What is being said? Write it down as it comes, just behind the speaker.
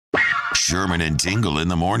Sherman and Tingle in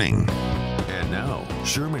the morning. And now,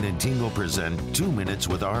 Sherman and Tingle present 2 Minutes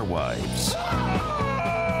with Our Wives.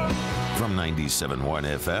 From 97.1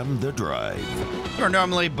 FM, The Drive. Where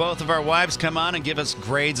normally both of our wives come on and give us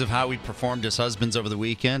grades of how we performed as husbands over the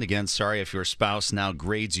weekend. Again, sorry if your spouse now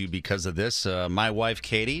grades you because of this. My wife,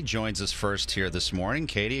 Katie, joins us first here this morning.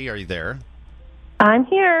 Katie, are you there? I'm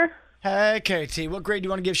here. Hey, KT, what grade do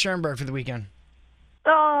you want to give Schoenberg for the weekend?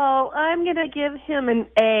 Oh, I'm going to give him an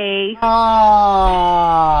A.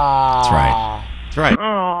 Aww. That's right. That's right.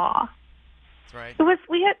 Aw. That's right.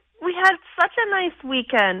 We had such a nice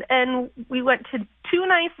weekend, and we went to 2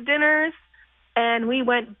 nice dinners, and we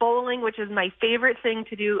went bowling, which is my favorite thing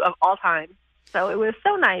to do of all time. So it was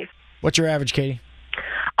so nice. What's your average, Katie?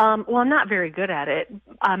 Well, I'm not very good at it.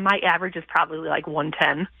 My average is probably like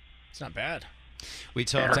 110. It's not bad.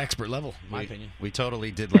 It's expert level, in my opinion. We totally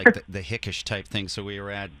did like the hickish type thing. So we were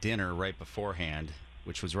at dinner right beforehand,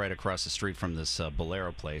 which was right across the street from this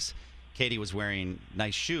Bolero place. Katie was wearing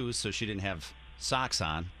nice shoes, so she didn't have socks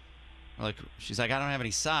on. She's like, I don't have any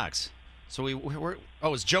socks. So it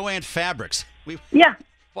was Joann Fabrics. We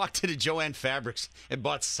walked into Joann Fabrics and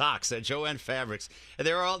bought socks at Joann Fabrics, and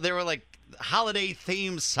they were like holiday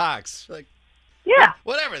themed socks. Like, yeah,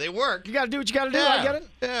 whatever, they work. You got to do what you got to do. Yeah. I get it.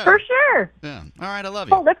 Yeah. For sure. Yeah. All right, I love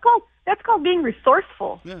you. Oh, that's called being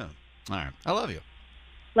resourceful. Yeah. All right, I love you.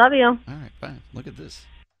 Love you. All right, fine. Look at this.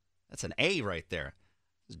 That's an A right there.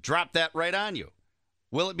 Just drop that right on you.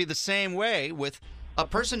 Will it be the same way with a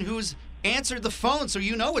person who's answered the phone, so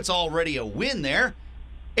you know it's already a win there?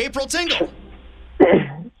 April Tingle.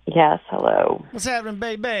 Yes, hello. What's happening,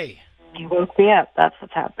 baby? You woke me up. That's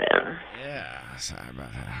what's happening. Yeah, sorry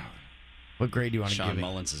about that. What grade do you want to give Sean me?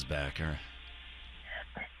 Mullins is back.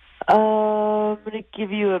 I'm going to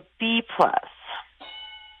give you a B+.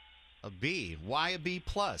 A B. Why a B+?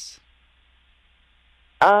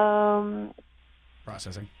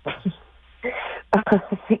 Processing. Because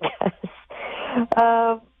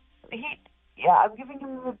I'm giving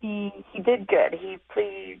him a B. He did good. He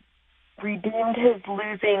redeemed his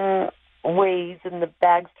losing ways in the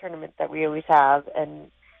bags tournament that we always have and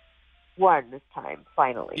won this time,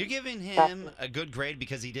 finally. You're giving him a good grade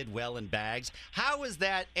because he did well in bags. How is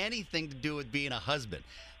that anything to do with being a husband?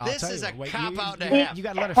 This is a cop-out and a half. You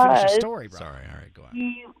got to let her finish your story, bro. Sorry, all right, go on.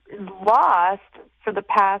 He lost for the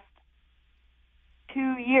past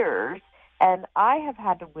 2 years, and I have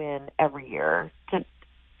had to win every year to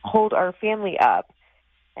hold our family up.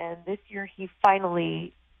 And this year he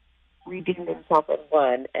finally redeemed himself and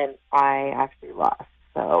won, and I actually lost.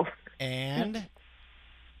 So And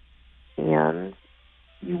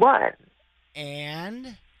you won.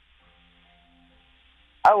 And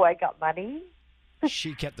Oh, I got money?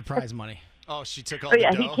 she kept the prize money. Oh, she took all Oh,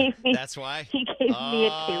 yeah, the dough? he gave me, That's why? He gave me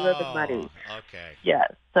a kilo of money. Okay.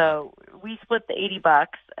 Yes. So we split the $80,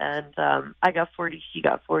 and I got 40, she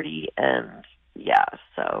got 40, and yeah,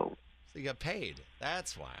 so. So you got paid.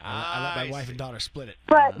 That's why. I let my wife and daughter split it.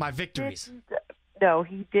 But my victories. No,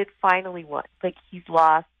 he did finally win. Like, he's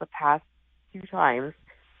lost the past 2 times,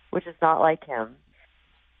 which is not like him.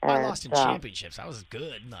 And, I lost in championships. I was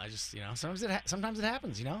good. I just, sometimes it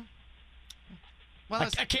happens, Well,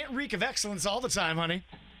 I can't reek of excellence all the time, honey.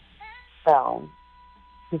 So,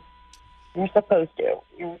 you're supposed to.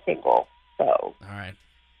 You're single, so. All right.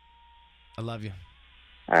 I love you.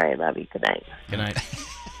 All right, love you. Good night. Good night.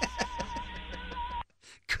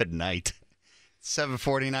 Good night.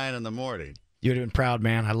 7:49 in the morning. You would have been proud,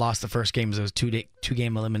 man. I lost the first game. It was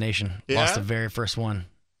two-game elimination. Yeah? Lost the very first one.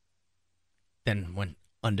 Then went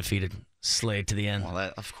undefeated. Slayed to the end.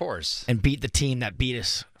 Well, of course. And beat the team that beat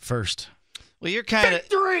us first. Well, you're kind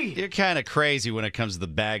of crazy when it comes to the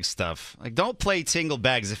bag stuff. Like, don't play Tingle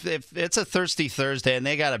bags. If it's a Thirsty Thursday and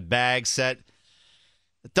they got a bag set,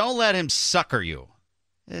 don't let him sucker you.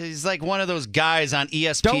 He's like one of those guys on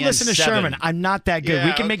ESPN. Don't listen to 7. Sherman. I'm not that good. Yeah,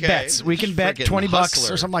 We can make bets. We can bet Freaking $20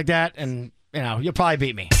 hustler. or something like that, and you'll probably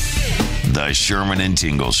beat me. The Sherman and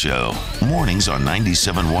Tingle Show. Mornings on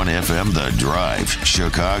 97.1 FM, The Drive.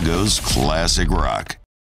 Chicago's classic rock.